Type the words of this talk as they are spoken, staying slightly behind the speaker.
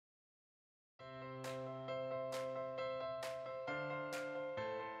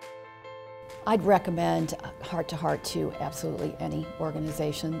I'd recommend Heart to Heart to absolutely any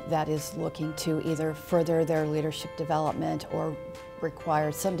organization that is looking to either further their leadership development or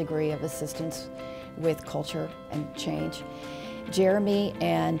require some degree of assistance with culture and change. Jeremy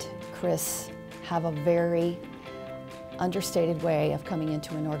and Chris have a very understated way of coming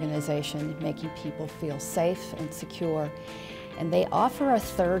into an organization, making people feel safe and secure. And they offer a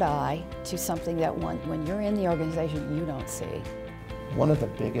third eye to something that when you're in the organization, you don't see. One of the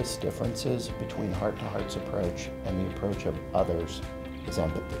biggest differences between Heart to Heart's approach and the approach of others is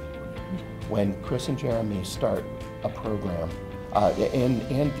empathy. When Chris and Jeremy start a program,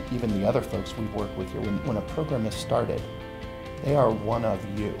 and even the other folks we've worked with here, when a program is started, they are one of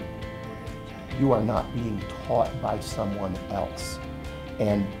you. You are not being taught by someone else.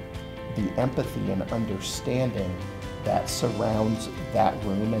 And the empathy and understanding that surrounds that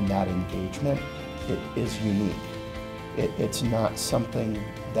room and that engagement, it is unique. It's not something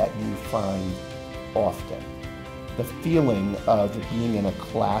that you find often. The feeling of being in a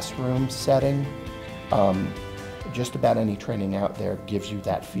classroom setting, just about any training out there gives you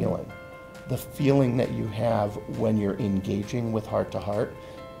that feeling. The feeling that you have when you're engaging with Heart to Heart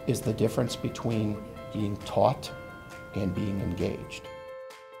is the difference between being taught and being engaged.